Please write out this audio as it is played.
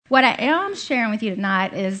What I am sharing with you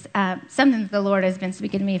tonight is something that the Lord has been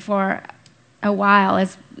speaking to me for a while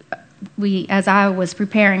as I was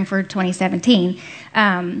preparing for 2017.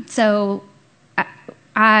 So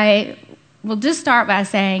I will just start by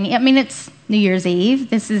saying, I mean, it's New Year's Eve.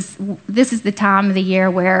 This is the time of the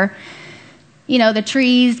year where, the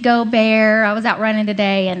trees go bare. I was out running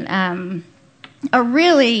today, and I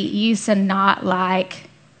really used to not like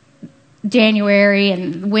January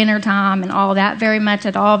and wintertime and all that very much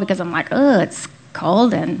at all, because I'm like, it's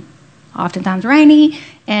cold and oftentimes rainy,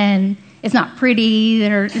 and it's not pretty,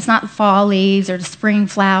 or it's not fall leaves or spring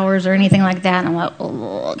flowers or anything like that. And I'm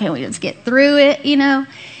like, can we just get through it,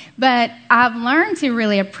 But I've learned to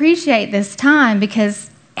really appreciate this time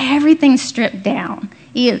because everything's stripped down.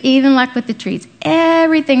 Even like with the trees,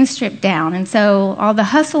 everything's stripped down. And so all the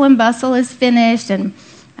hustle and bustle is finished, and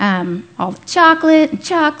all the chocolate,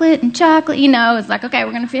 it's like, okay,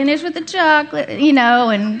 we're going to finish with the chocolate,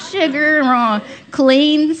 and sugar, and we're going to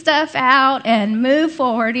clean stuff out and move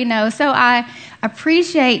forward, So I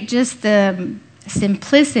appreciate just the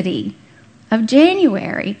simplicity of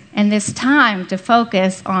January and this time to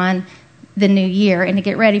focus on the new year and to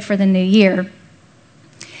get ready for the new year.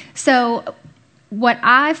 So what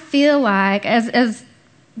I feel like as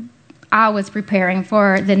I was preparing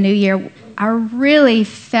for the new year, I really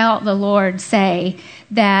felt the Lord say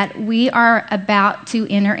that we are about to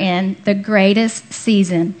enter in the greatest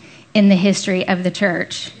season in the history of the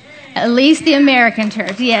church, at least the American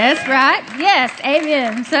church. Yes, right? Yes,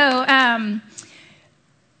 amen. So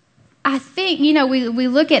I think, we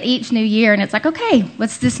look at each new year and it's like, okay,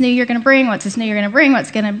 what's this new year going to bring? What's this new year going to bring? What's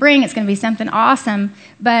going to bring? It's going to be something awesome.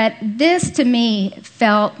 But this, to me,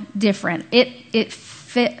 felt different. It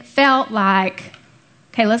felt like,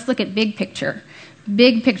 okay, let's look at big picture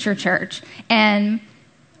church. And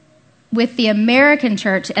with the American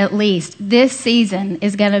church, at least, this season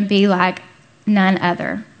is going to be like none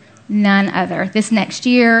other. This next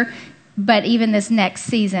year, but even this next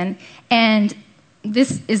season. And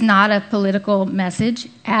this is not a political message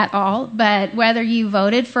at all, but whether you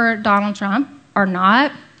voted for Donald Trump or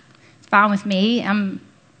not, it's fine with me.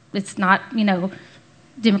 It's not,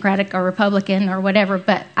 Democratic or Republican or whatever,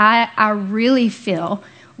 but I really feel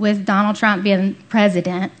with Donald Trump being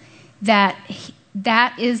president that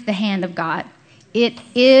that is the hand of God. It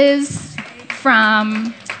is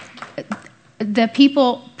from the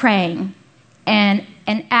people praying, and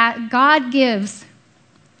God gives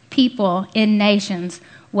people in nations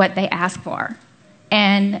what they ask for.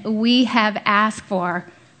 And we have asked for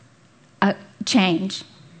a change.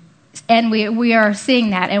 And we are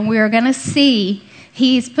seeing that. And we are going to see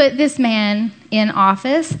he's put this man in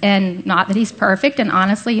office, and not that he's perfect. And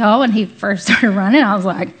honestly, y'all, when he first started running, I was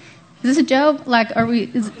like, is this a joke? Like,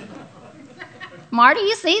 Marty,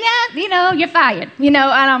 you see that? You're fired. And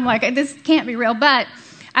I'm like, this can't be real. But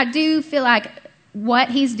I do feel like what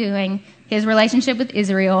he's doing, his relationship with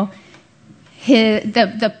Israel,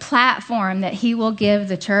 the platform that he will give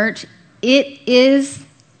the church, it is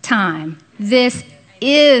time. This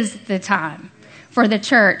is the time for the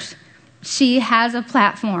church. She has a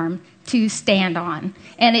platform to stand on.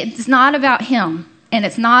 And it's not about him, and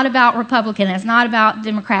it's not about Republican, and it's not about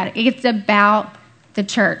Democratic. It's about the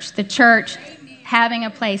church having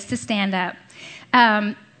a place to stand up.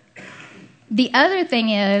 The other thing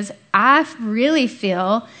is, I really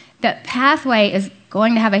feel that Pathway is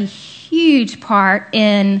going to have a huge part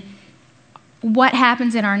in what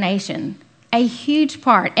happens in our nation. A huge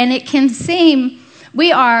part. And it can seem,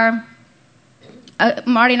 we are,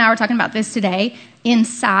 Marty and I were talking about this today, in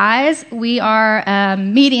size, we are a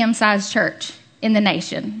medium-sized church in the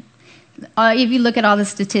nation. If you look at all the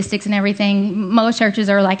statistics and everything, most churches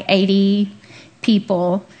are like 80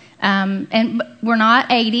 people. And we're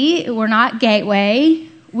not 80, we're not Gateway.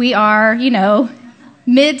 We are,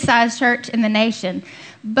 mid-sized church in the nation.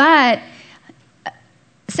 But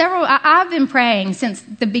I've been praying since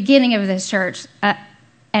the beginning of this church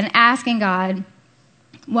and asking God,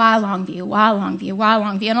 why Longview, why Longview, why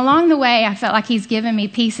Longview? And along the way, I felt like he's given me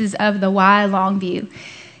pieces of the why Longview.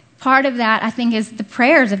 Part of that, I think, is the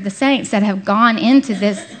prayers of the saints that have gone into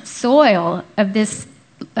this soil of this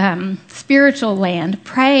spiritual land,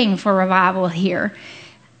 praying for revival here.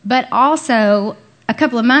 But also, a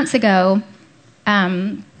couple of months ago,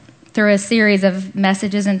 through a series of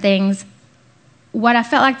messages and things, what I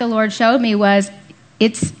felt like the Lord showed me was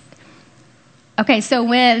so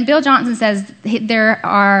when Bill Johnson says there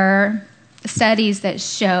are studies that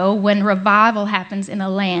show when revival happens in a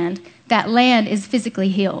land, that land is physically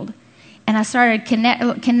healed. And I started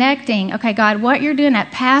connecting, okay, God, what you're doing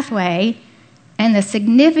at Pathway and the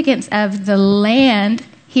significance of the land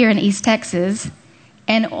here in East Texas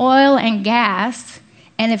and oil and gas.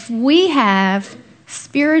 And if we have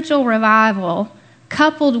spiritual revival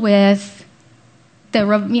coupled with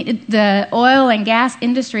the oil and gas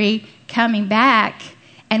industry coming back,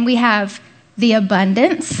 and we have the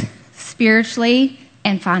abundance spiritually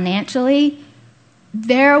and financially,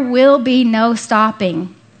 there will be no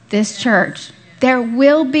stopping this church. There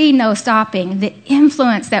will be no stopping the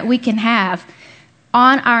influence that we can have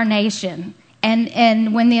on our nation.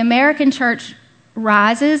 And when the American church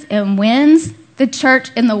rises and wins, the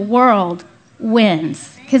church in the world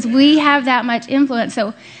wins, because we have that much influence.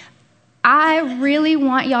 So I really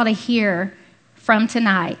want y'all to hear from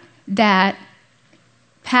tonight that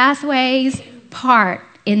Pathway's part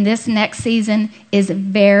in this next season is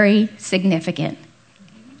very significant.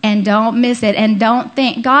 And don't miss it. And don't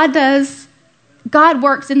think, God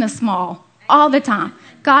works in the small all the time.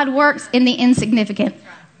 God works in the insignificant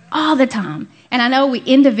all the time. And I know we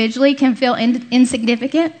individually can feel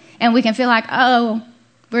insignificant, and we can feel like, oh,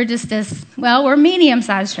 we're just we're a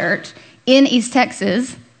medium-sized church in East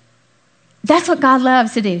Texas. That's what God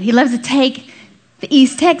loves to do. He loves to take the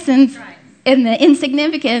East Texans and the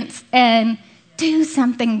insignificance and do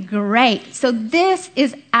something great. So this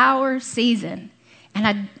is our season.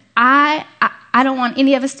 And I don't want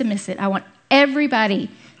any of us to miss it. I want everybody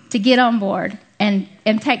to get on board and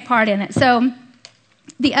take part in it. So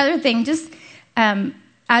the other thing, just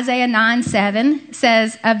Isaiah 9:7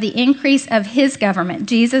 says, of the increase of his government,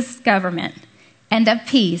 Jesus' government, and of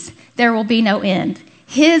peace, there will be no end.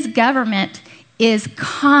 His government is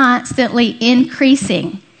constantly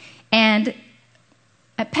increasing. And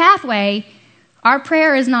at Pathway, our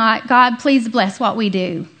prayer is not, God, please bless what we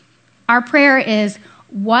do. Our prayer is,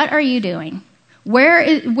 what are you doing? Where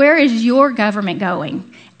is your government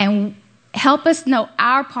going? And help us know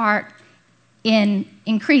our part in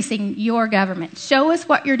increasing your government. Show us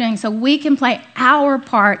what you're doing so we can play our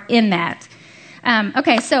part in that.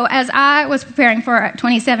 Okay, so as I was preparing for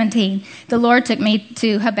 2017, the Lord took me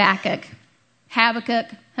to Habakkuk.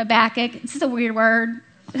 Habakkuk. This is a weird word.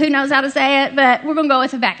 Who knows how to say it? But we're going to go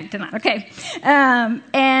with Habakkuk tonight, okay?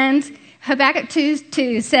 And Habakkuk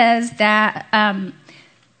 2:2 says that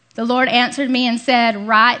the Lord answered me and said,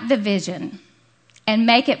 write the vision and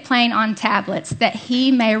make it plain on tablets, that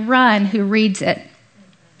he may run who reads it.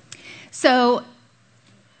 So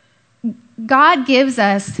God gives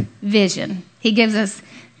us vision. He gives us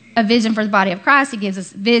a vision for the body of Christ. He gives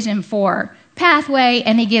us vision for Pathway,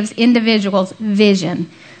 and he gives individuals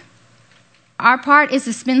vision. Our part is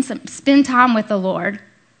to spend time with the Lord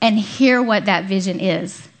and hear what that vision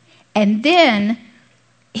is. And then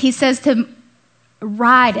he says to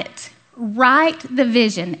write it. Write the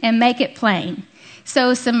vision and make it plain.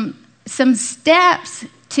 So some steps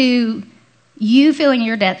to you fulfilling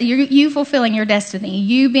your destiny.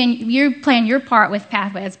 You playing your part with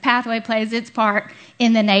Pathway as Pathway plays its part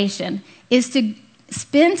in the nation, is to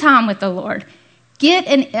spend time with the Lord. Get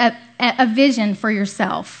a vision for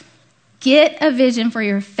yourself. Get a vision for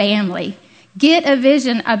your family. Get a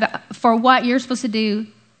vision for what you're supposed to do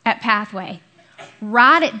at Pathway.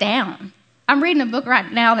 Write it down. I'm reading a book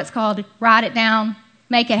right now that's called Write It Down,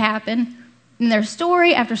 Make It Happen. And there's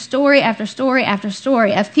story after story after story after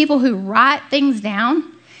story of people who write things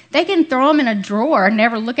down. They can throw them in a drawer and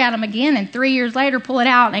never look at them again, and 3 years later pull it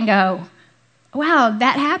out and go, wow,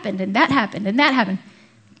 that happened, and that happened, and that happened.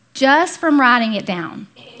 Just from writing it down.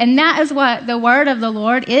 And that is what the word of the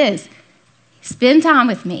Lord is. Spend time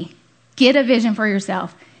with me. Get a vision for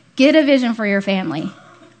yourself. Get a vision for your family.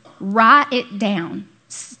 Write it down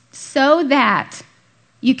so that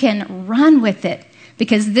you can run with it.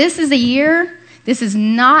 Because this is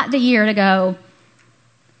not the year to go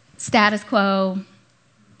status quo,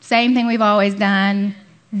 same thing we've always done.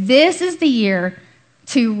 This is the year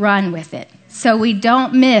to run with it so we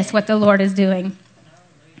don't miss what the Lord is doing.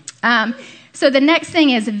 So the next thing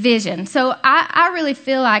is vision. So I really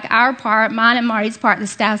feel like our part, mine and Marty's part, the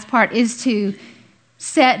staff's part, is to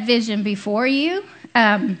set vision before you.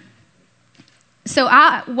 So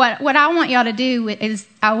what I want y'all to do is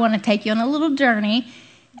I want to take you on a little journey,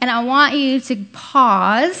 and I want you to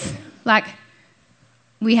pause, like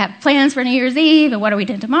we have plans for New Year's Eve, and what are we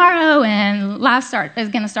doing tomorrow, and life is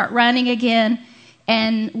going to start running again,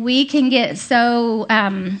 and we can get so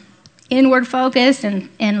inward focused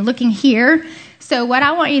and looking here. So what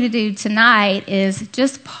I want you to do tonight is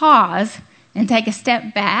just pause and take a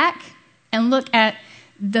step back and look at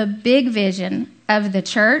the big vision of the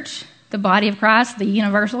church, the body of Christ, the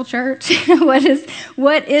universal church. What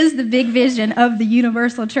is the big vision of the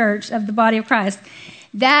universal church, of the body of Christ?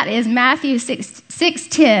 That is Matthew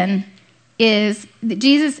 6:10, is that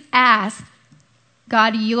Jesus asked,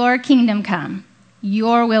 God, your kingdom come.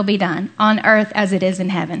 Your will be done on earth as it is in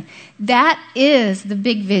heaven. That is the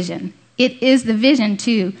big vision. It is the vision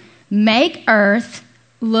to make earth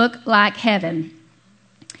look like heaven.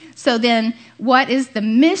 So then, what is the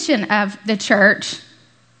mission of the church?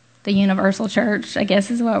 The universal church, I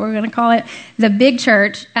guess is what we're going to call it. The big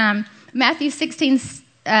church. Matthew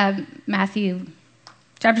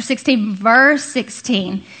chapter 16, verse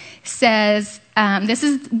 16 says, this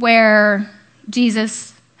is where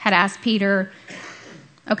Jesus had asked Peter,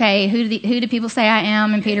 okay, who do people say I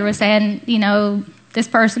am? And Peter was saying, this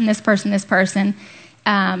person, this person, this person.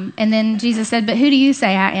 And then Jesus said, but who do you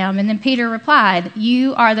say I am? And then Peter replied,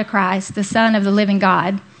 you are the Christ, the Son of the living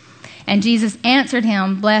God. And Jesus answered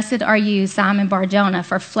him, blessed are you, Simon Bar-Jonah,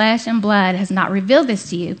 for flesh and blood has not revealed this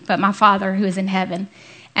to you, but my Father who is in heaven.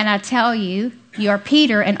 And I tell you, you are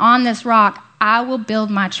Peter, and on this rock I will build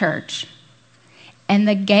my church, and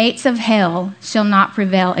the gates of hell shall not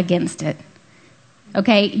prevail against it.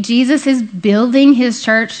 Okay, Jesus is building his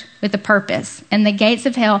church with a purpose, and the gates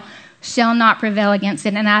of hell shall not prevail against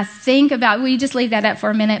it. And I think about, we just leave that up for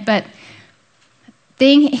a minute, but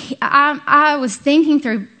I was thinking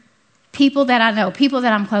through people that I know, people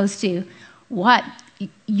that I'm close to, what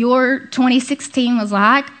your 2016 was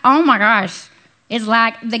like. Oh my gosh, it's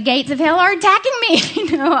like the gates of hell are attacking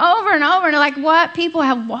me, over and over, and like what people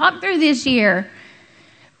have walked through this year.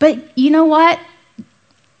 But you know what?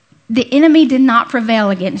 The enemy did not prevail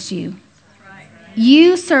against you.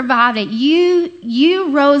 You survived it.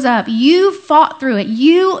 You rose up. You fought through it.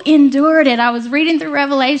 You endured it. I was reading through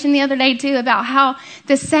Revelation the other day too about how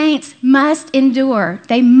the saints must endure.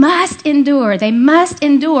 They must endure. They must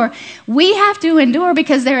endure. We have to endure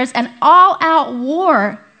because there is an all-out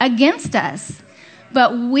war against us.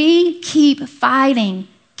 But we keep fighting,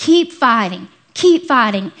 keep fighting, keep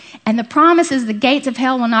fighting. And the promise is the gates of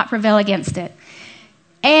hell will not prevail against it.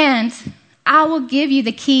 And I will give you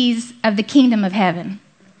the keys of the kingdom of heaven.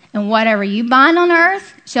 And whatever you bind on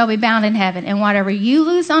earth shall be bound in heaven. And whatever you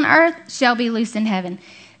loose on earth shall be loosed in heaven.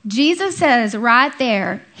 Jesus says right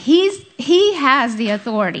there, he has the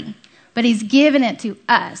authority, but he's given it to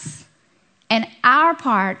us. And our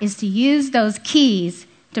part is to use those keys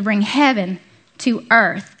to bring heaven to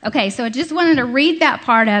earth. Okay, so I just wanted to read that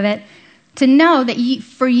part of it to know that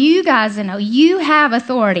for you guys to know, you have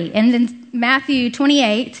authority. And then Matthew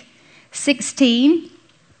 28:16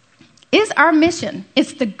 is our mission.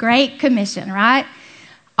 It's the Great Commission, right?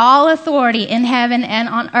 All authority in heaven and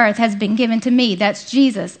on earth has been given to me. That's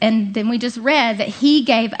Jesus. And then we just read that he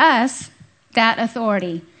gave us that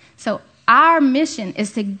authority. So our mission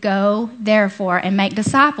is to go, therefore, and make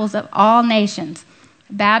disciples of all nations,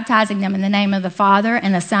 baptizing them in the name of the Father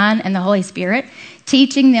and the Son and the Holy Spirit,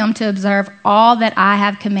 teaching them to observe all that I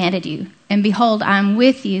have commanded you. And behold, I am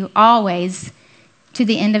with you always to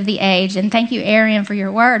the end of the age. And thank you, Arian, for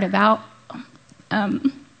your word about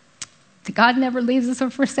God never leaves us or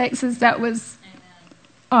forsakes us. That was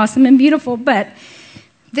awesome and beautiful. But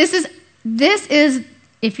this is,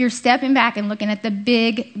 if you're stepping back and looking at the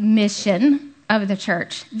big mission of the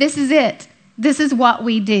church, this is it. This is what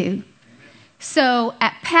we do. So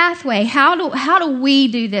at Pathway, how do we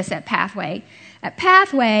do this at Pathway? At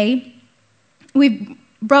Pathway, we've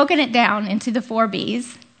broken it down into the 4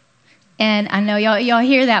 B's. And I know y'all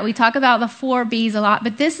hear that. We talk about the 4 B's a lot,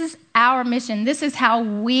 but this is our mission. This is how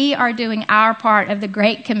we are doing our part of the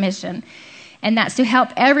Great Commission. And that's to help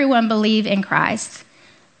everyone believe in Christ,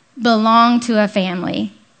 belong to a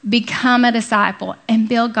family, become a disciple, and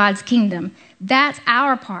build God's kingdom. That's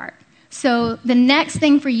our part. So the next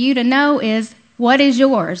thing for you to know is, what is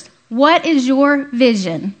yours? What is your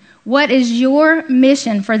vision? What is your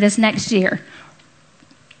mission for this next year?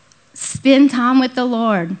 Spend time with the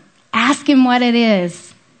Lord. Ask him what it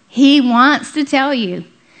is. He wants to tell you.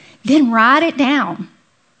 Then write it down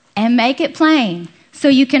and make it plain so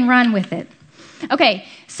you can run with it. Okay,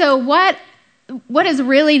 so what is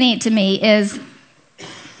really neat to me is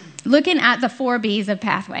looking at the 4 B's of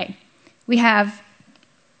Pathway. We have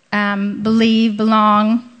believe,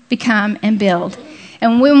 belong, become, and build.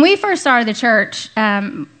 And when we first started the church,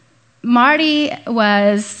 Marty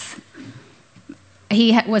was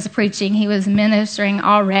preaching. He was ministering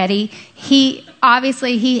already. He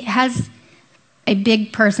has a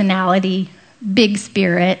big personality, big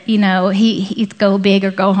spirit. He's go big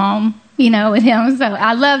or go home, with him. So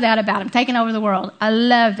I love that about him, taking over the world. I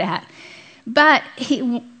love that. But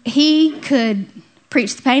he could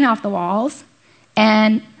preach the paint off the walls,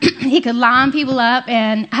 and he could line people up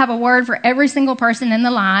and have a word for every single person in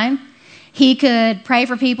the line. He could pray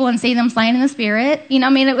for people and see them slain in the spirit.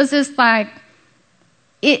 It was just like,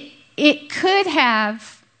 it could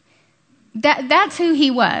have, that's who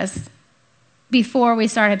he was. before we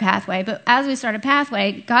started Pathway. But as we started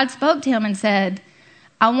Pathway, God spoke to him and said,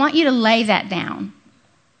 I want you to lay that down.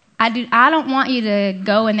 I don't want you to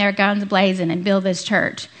go in there guns blazing and build this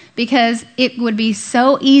church, because it would be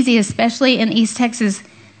so easy, especially in East Texas,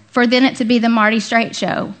 for then it to be the Marty STRAIT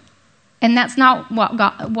show. And that's not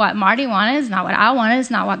what Marty wanted. It's not what I wanted.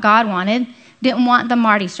 It's not what God wanted. Didn't want the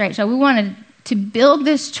Marty STRAIT show. We wanted to build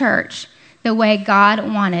this church the way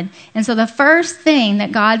God wanted. And so the first thing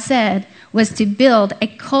that God said was to build a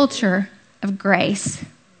culture of grace.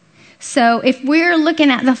 So if we're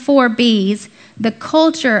looking at the 4 B's, the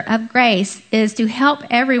culture of grace is to help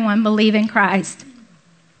everyone believe in Christ.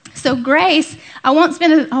 So grace, I won't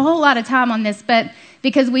spend a whole lot of time on this, but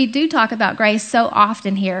because we do talk about grace so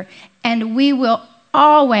often here, and we will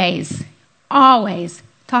always, always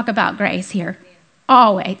talk about grace here.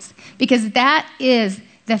 Always. Because that is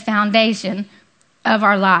the foundation of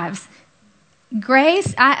our lives.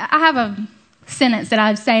 Grace, I have a sentence that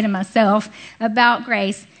I say to myself about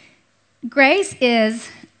grace. Grace is,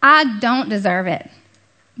 I don't deserve it,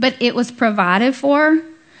 but it was provided for,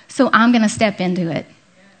 so I'm going to step into it.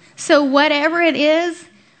 So whatever it is,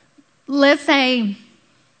 let's say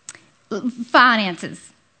finances.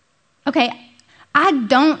 Okay, I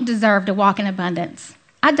don't deserve to walk in abundance.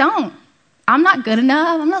 I don't. I'm not good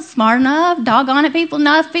enough. I'm not smart enough. Doggone it, people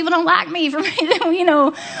don't like me for me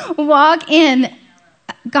to, walk in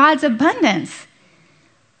God's abundance.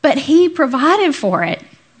 But he provided for it.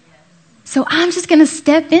 So I'm just going to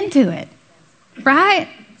step into it, right?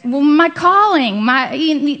 Well, my calling,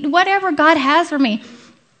 whatever God has for me.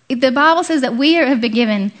 The Bible says that we have been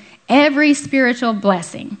given every spiritual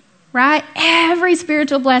blessing, right? Every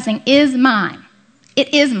spiritual blessing is mine.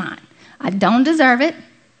 It is mine. I don't deserve it,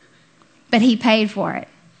 but he paid for it.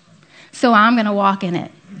 So I'm going to walk in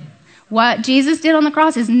it. What Jesus did on the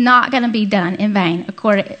cross is not going to be done in vain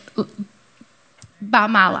by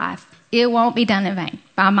my life. It won't be done in vain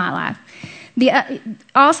by my life.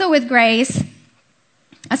 Also with grace,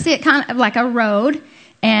 I see it kind of like a road.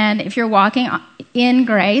 And if you're walking in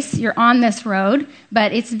grace, you're on this road.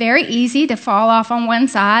 But it's very easy to fall off on one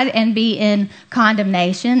side and be in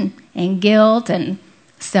condemnation and guilt and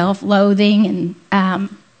self-loathing. And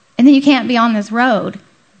then you can't be on this road.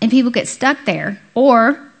 And people get stuck there.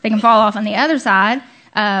 Or they can fall off on the other side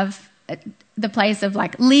of the place of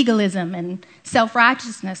like legalism and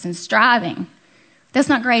self-righteousness and striving. That's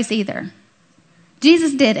not grace either.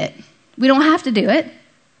 Jesus did it. We don't have to do it.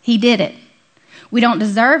 He did it. We don't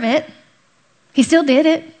deserve it. He still did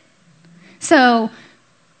it. So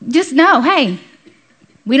just know, hey,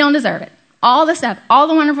 we don't deserve it. All the stuff, all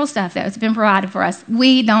the wonderful stuff that's been provided for us,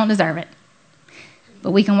 we don't deserve it.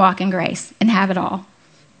 But we can walk in grace and have it all.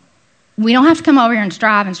 We don't have to come over here and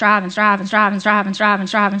strive and strive and strive and strive and strive and strive and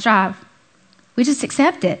strive and strive. We just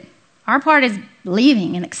accept it. Our part is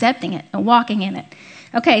believing and accepting it and walking in it.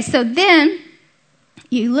 Okay, so then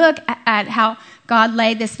you look at how God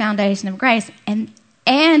laid this foundation of grace,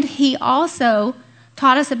 and he also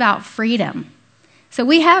taught us about freedom. So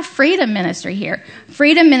we have freedom ministry here.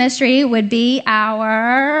 Freedom ministry would be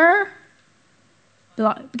our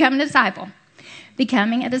becoming a disciple.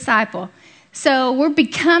 Becoming a disciple. So we're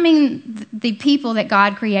becoming the people that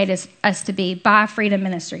God created us to be by freedom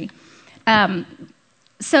ministry.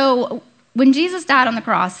 So when Jesus died on the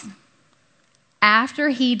cross, after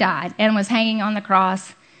he died and was hanging on the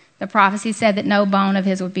cross, the prophecy said that no bone of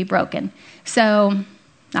his would be broken. So,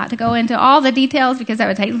 not to go into all the details because that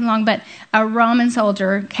would take too long, but a Roman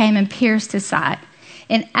soldier came and pierced his side.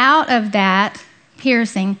 And out of that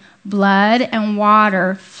piercing, blood and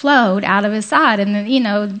water flowed out of his side. And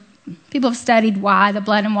then, people have studied why the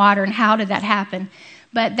blood and water and how did that happen.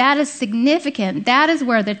 But that is significant. That is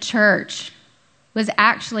where the church was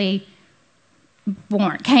actually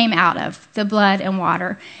born, came out of, the blood and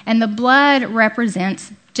water. And the blood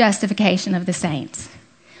represents justification of the saints.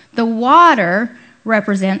 The water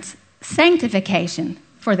represents sanctification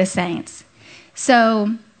for the saints.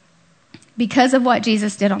 So, because of what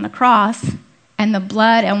Jesus did on the cross and the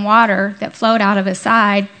blood and water that flowed out of his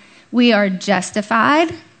side, we are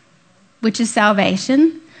justified, which is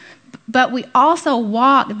salvation, but we also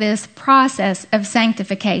walk this process of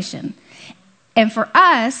sanctification. And for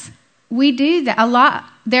us, we do that a lot.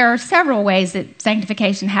 There are several ways that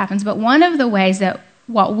sanctification happens, but one of the ways that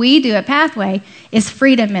what we do at Pathway is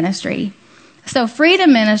freedom ministry. So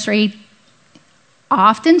freedom ministry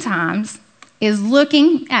oftentimes is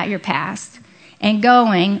looking at your past and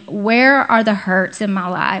going, where are the hurts in my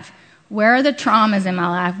life? Where are the traumas in my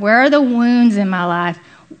life? Where are the wounds in my life?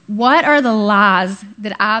 What are the lies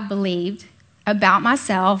that I've believed about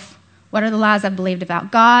myself? What are the lies I've believed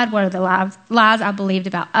about God? What are the lies I believed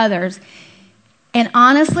about others? And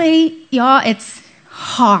honestly, y'all, it's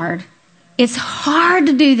hard. It's hard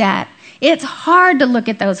to do that. It's hard to look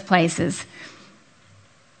at those places.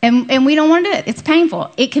 And we don't want to do it. It's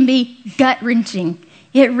painful. It can be gut-wrenching.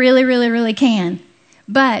 It really, really, really can.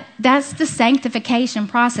 But that's the sanctification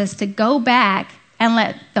process, to go back and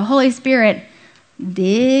let the Holy Spirit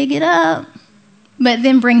dig it up, but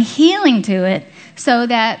then bring healing to it so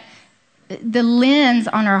that the lens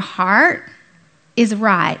on our heart is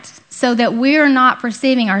right, so that we're not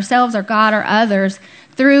perceiving ourselves or God or others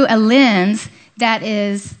through a lens that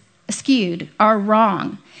is skewed or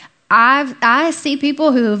wrong. I see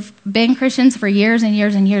people who've been Christians for years and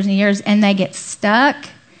years and years and years, and they get stuck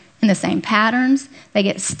in the same patterns. They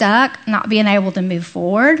get stuck not being able to move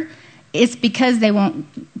forward. It's because they won't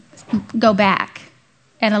go back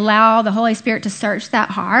and allow the Holy Spirit to search that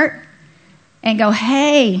heart and go,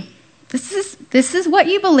 hey, this is what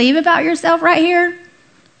you believe about yourself right here.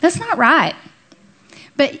 That's not right.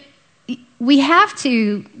 But we have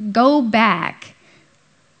to go back,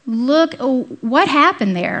 look, what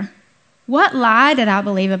happened there? What lie did I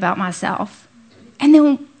believe about myself? And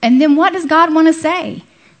then what does God want to say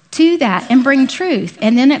to that and bring truth?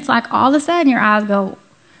 And then it's like all of a sudden your eyes go,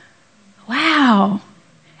 wow.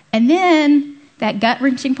 And then that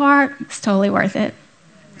gut-wrenching part is totally worth it.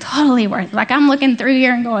 Totally worth it. Like I'm looking through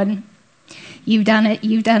here and going, you've done it,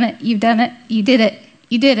 you've done it, you've done it, you did it,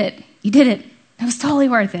 you did it, you did it. It was totally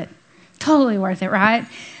worth it. Totally worth it, right?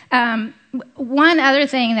 One other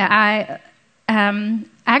thing that I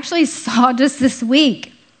actually saw just this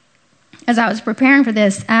week as I was preparing for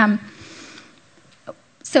this.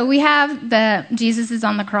 So we have Jesus is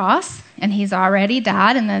on the cross, and he's already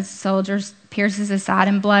died, and the soldiers pierces his side,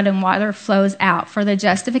 and blood and water flows out for the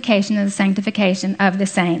justification and the sanctification of the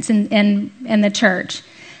saints in the church.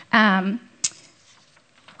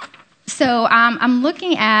 So I'm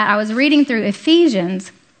looking at, I was reading through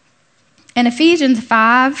Ephesians, and Ephesians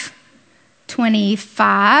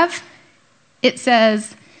 5:25, it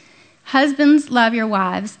says, husbands, love your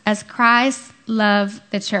wives as Christ loved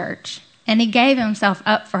the church, and he gave himself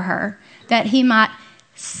up for her, that he might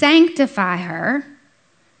sanctify her,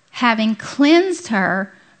 having cleansed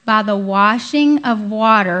her by the washing of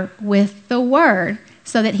water with the word,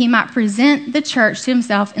 so that he might present the church to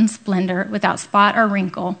himself in splendor, without spot or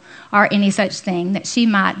wrinkle or any such thing, that she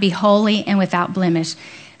might be holy and without blemish.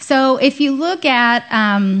 So if you look at,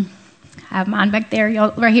 I have mine back there,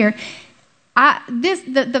 y'all, right here.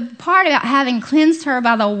 The part about having cleansed her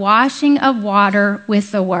by the washing of water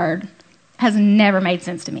with the word has never made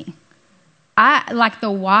sense to me. I like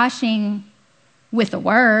the washing with the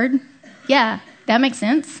word. Yeah, that makes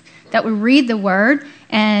sense. That we read the word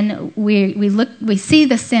and we see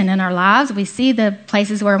the sin in our lives. We see the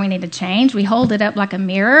places where we need to change. We hold it up like a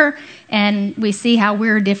mirror and we see how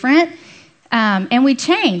we're different. And we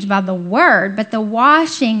change by the word, but the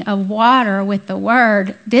washing of water with the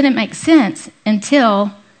word didn't make sense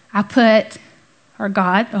until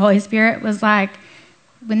God, the Holy Spirit, was like,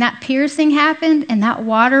 when that piercing happened and that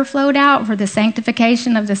water flowed out for the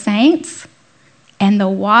sanctification of the saints, and the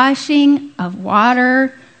washing of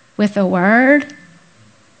water with the word,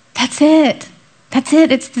 that's it. That's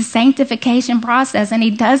it. It's the sanctification process, and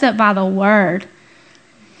he does it by the word.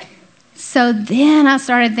 So then I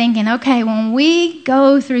started thinking, okay, when we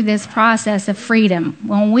go through this process of freedom,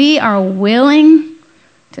 when we are willing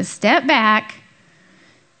to step back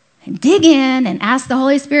and dig in and ask the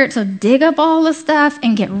Holy Spirit to dig up all the stuff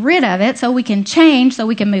and get rid of it so we can change, so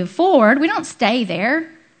we can move forward, we don't stay there.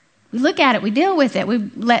 We look at it, we deal with it, we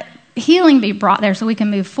let healing be brought there so we can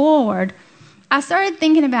move forward. I started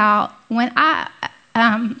thinking about when I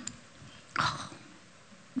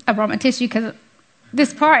brought my tissue because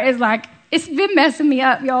this part is like, it's been messing me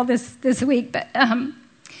up, y'all, this week. But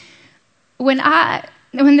when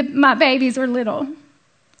my babies were little,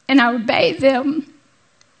 and I would bathe them,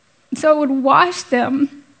 so I would wash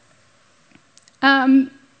them,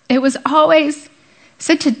 it was always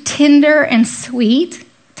such a tender and sweet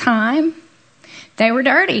time. They were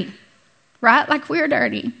dirty, right? Like we were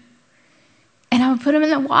dirty. And I would put them in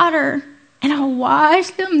the water, and I would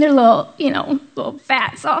wash them. Their little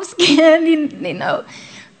fat, soft skin, you know.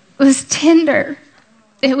 It was tender.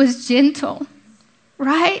 It was gentle,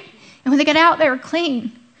 right? And when they got out, they were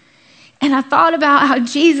clean. And I thought about how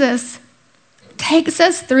Jesus takes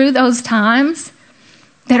us through those times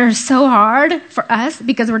that are so hard for us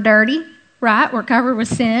because we're dirty, right? We're covered with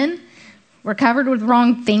sin. We're covered with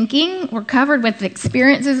wrong thinking. We're covered with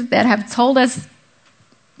experiences that have told us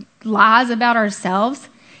lies about ourselves.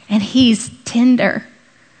 And he's tender.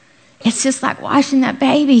 It's just like washing that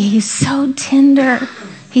baby. He's so tender.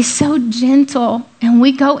 He's so gentle. And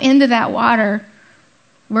we go into that water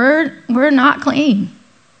we're not clean.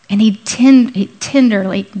 And he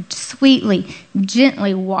tenderly, sweetly,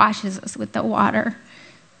 gently washes us with the water.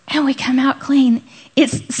 And we come out clean.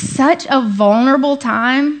 It's such a vulnerable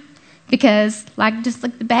time because, just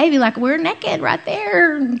like the baby, we're naked right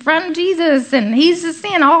there in front of Jesus. And he's just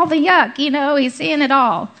seeing all the yuck, he's seeing it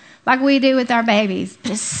all like we do with our babies.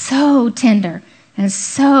 But it's so tender and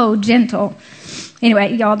so gentle.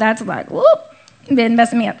 Anyway, y'all, that's whoop, been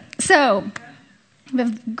messing me up. So, we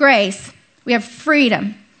have grace, we have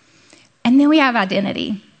freedom, and then we have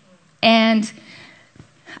identity. And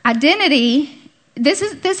identity, this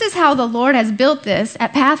is how the Lord has built this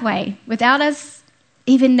at Pathway without us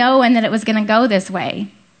even knowing that it was going to go this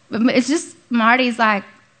way. It's just Marty's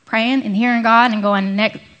praying and hearing God and going,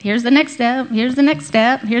 here's the next step, here's the next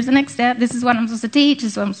step, here's the next step. This is what I'm supposed to teach,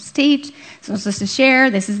 this is what I'm supposed to teach, this is what I'm supposed to share,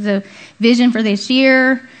 this is the vision for this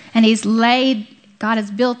year. And God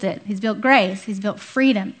has built it. He's built grace, he's built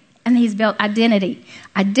freedom, and he's built identity.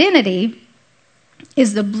 Identity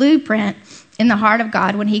is the blueprint in the heart of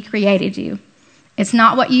God when he created you. It's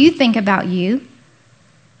not what you think about you.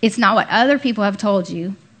 It's not what other people have told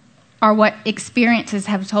you or what experiences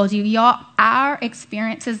have told you. Y'all, our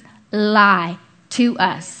experiences lie to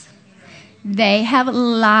us. They have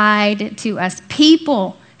lied to us.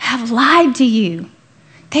 People have lied to you.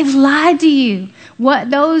 They've lied to you.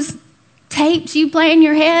 What those tapes you play in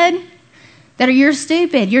your head that are you're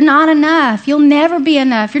stupid, you're not enough, you'll never be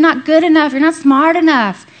enough, you're not good enough, you're not smart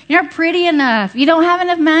enough, you're not pretty enough, you don't have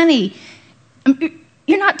enough money,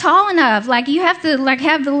 you're not tall enough, you have to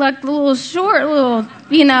have the little short and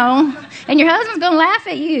your husband's gonna laugh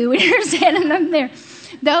at you when you're standing up there.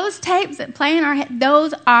 Those tapes that play in our head,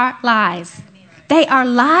 those are lies. They are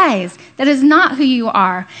lies. That is not who you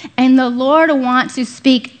are. And the Lord wants to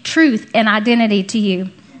speak truth and identity to you.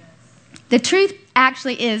 The truth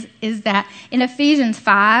actually is that in Ephesians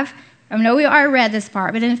 5, I know we already read this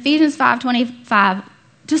part, but in Ephesians 5:25,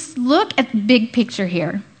 just look at the big picture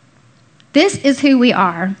here. This is who we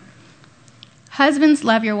are. Husbands,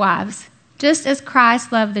 love your wives, just as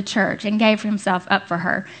Christ loved the church and gave himself up for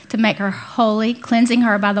her to make her holy, cleansing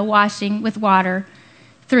her by the washing with water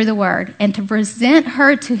through the word, and to present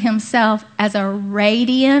her to himself as a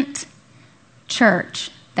radiant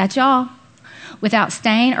church. That's y'all. Without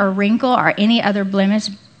stain or wrinkle or any other blemish,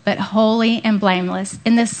 but holy and blameless.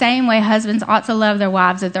 In the same way, husbands ought to love their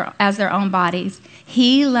wives as their own bodies.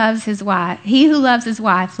 He loves his wife. He who loves his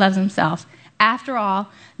wife loves himself. After all,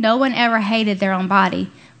 no one ever hated their own body,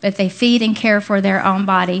 but they feed and care for their own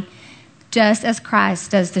body, just as Christ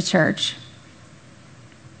does the church.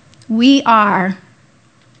 We are,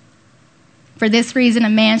 for this reason, a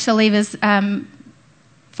man shall leave his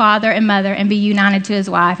father and mother and be united to his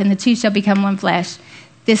wife, and the two shall become one flesh.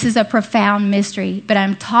 This is a profound mystery, but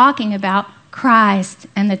I'm talking about Christ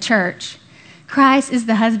and the church. Christ is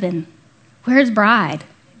the husband. We're his bride.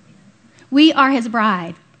 We are his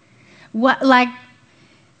bride.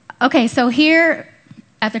 So here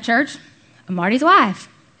at the church, I'm Marty's wife.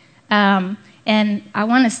 And I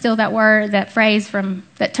want to steal that phrase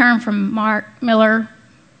that term from Mark Miller,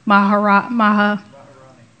 Maharani.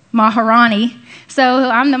 So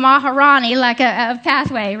I'm the Maharani, a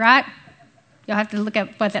pathway, right? You'll have to look up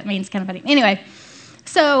what that means, kind of funny. Anyway,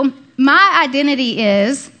 so my identity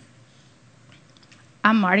is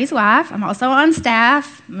I'm Marty's wife. I'm also on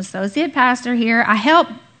staff. I'm associate pastor here. I help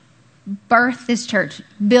birth this church,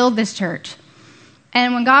 build this church.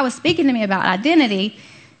 And when God was speaking to me about identity,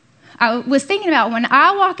 I was thinking about when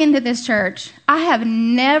I walk into this church, I have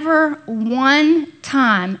never one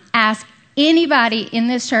time asked anybody in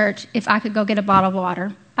this church if I could go get a bottle of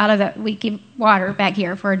water out of that we keep water back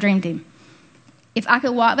here for a dream team. If I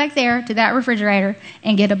could walk back there to that refrigerator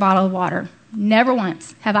and get a bottle of water. Never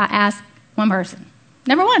once have I asked one person.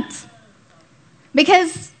 Never once.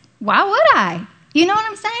 Because why would I? You know what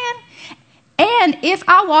I'm saying? And if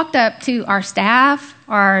I walked up to our staff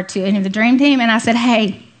or to any of the dream team and I said,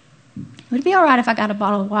 hey, would it be all right if I got a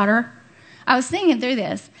bottle of water? I was thinking through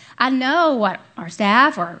this. I know what our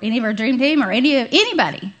staff or any of our dream team or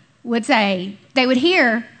anybody would say. They would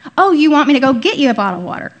hear, oh, you want me to go get you a bottle of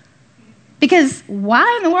water? Because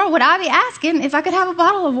why in the world would I be asking if I could have a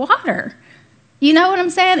bottle of water? You know what I'm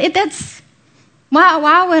saying?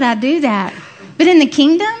 Why would I do that? But in the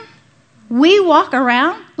kingdom, we walk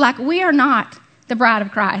around like we are not the bride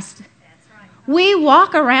of Christ. We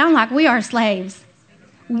walk around like we are slaves.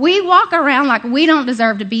 We walk around like we don't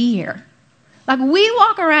deserve to be here. Like we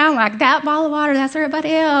walk around like that bottle of water, that's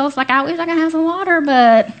everybody else. Like I wish I could have some water,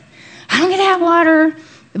 but I don't get to have water.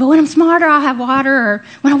 But when I'm smarter, I'll have water. Or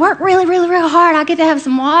when I work really, really, real hard, I'll get to have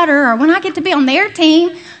some water. Or when I get to be on their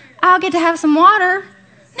team, I'll get to have some water.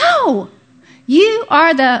 No, you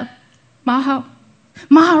are the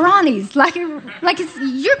Maharanis,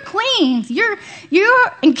 you're queens, you're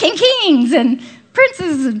and kings and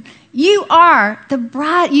princes, and you are the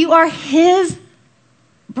bride. You are his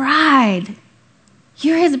bride.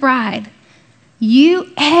 You're his bride.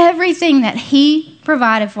 Everything that he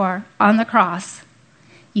provided for on the cross,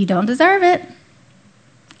 you don't deserve it,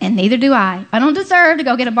 and neither do I. I don't deserve to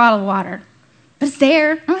go get a bottle of water, but it's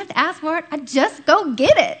there. I don't have to ask for it. I just go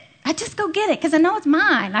get it. Because I know it's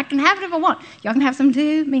mine. I can have it if I want. Y'all can have some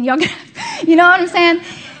too. I mean, y'all can have, you know what I'm saying?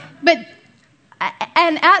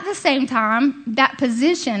 And at the same time, that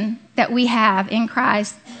position that we have in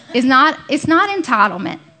Christ it's not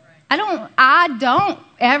entitlement. I don't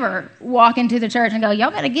ever walk into the church and go,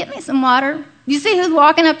 y'all better get me some water. You see who's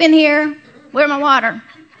walking up in here? Where's my water?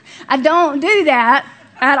 I don't do that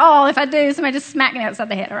at all. If I do, somebody just smack me upside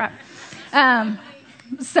the head, all right?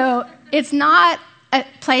 So it's not a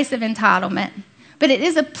place of entitlement, but it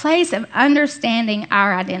is a place of understanding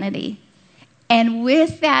our identity. And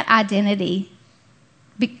with that identity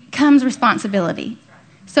becomes responsibility.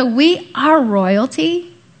 So we are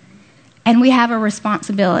royalty, and we have a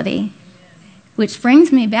responsibility, which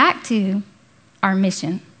brings me back to our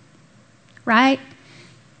mission, right?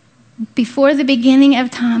 Before the beginning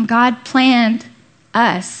of time, God planned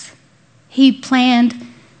us. He planned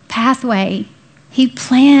pathway. He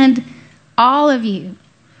planned all of you.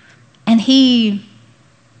 And he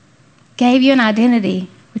gave you an identity,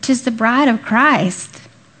 which is the bride of Christ.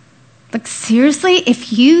 Like, seriously,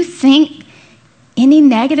 if you think any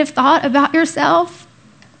negative thought about yourself,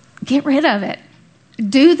 get rid of it.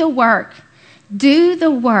 Do the work. Do the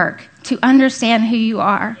work to understand who you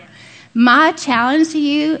are. My challenge to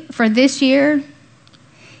you for this year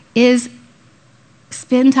is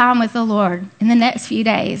spend time with the Lord in the next few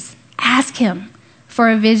days. Ask him for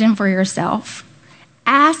a vision for yourself.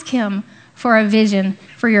 Ask him for a vision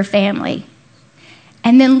for your family.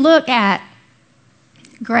 And then look at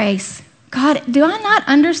grace. God, do I not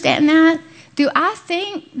understand that? Do I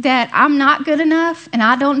think that I'm not good enough and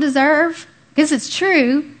I don't deserve? Because it's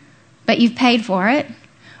true, but you've paid for it.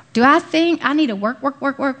 Do I think I need to work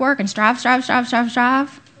and strive?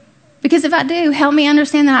 Because if I do, help me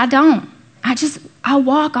understand that I don't. I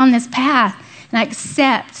walk on this path and I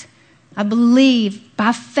accept, I believe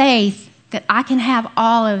by faith that I can have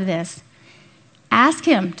all of this. Ask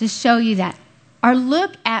him to show you that. Or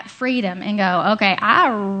look at freedom and go, okay, I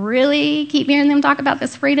really keep hearing them talk about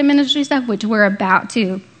this freedom ministry stuff, which we're about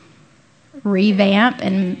to revamp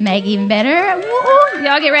and make even better. Woo-hoo.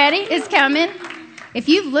 Y'all get ready. It's coming. If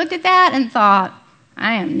you've looked at that and thought,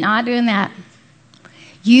 I am not doing that,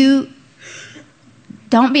 you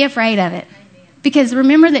don't be afraid of it. Because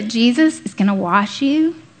remember that Jesus is going to wash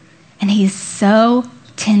you, and he's so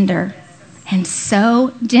tender and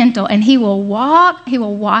so gentle, and he will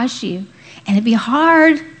wash you. And it'd be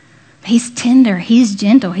hard, but he's tender, he's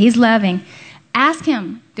gentle, he's loving. Ask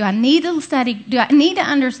him, do I need to study? Do I need to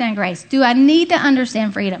understand grace? Do I need to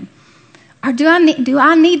understand freedom? Or do I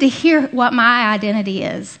need to hear what my identity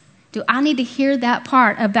is? Do I need to hear that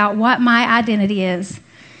part about what my identity is?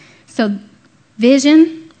 So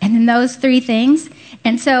vision, and then those three things.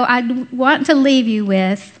 And so I want to leave you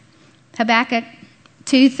with Habakkuk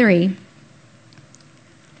 2:3.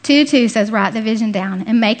 2:2 says, write the vision down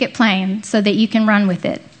and make it plain so that you can run with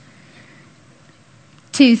it.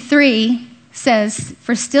 2:3 says,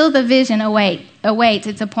 for still the vision awaits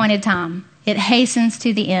its appointed time. It hastens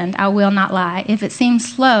to the end. I will not lie. If it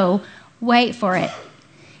seems slow, wait for it.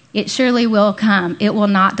 It surely will come. It will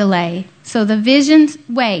not delay. So the vision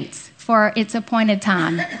waits for its appointed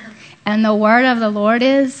time. And the word of the Lord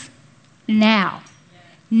is now.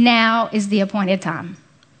 Now is the appointed time.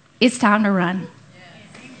 It's time to run.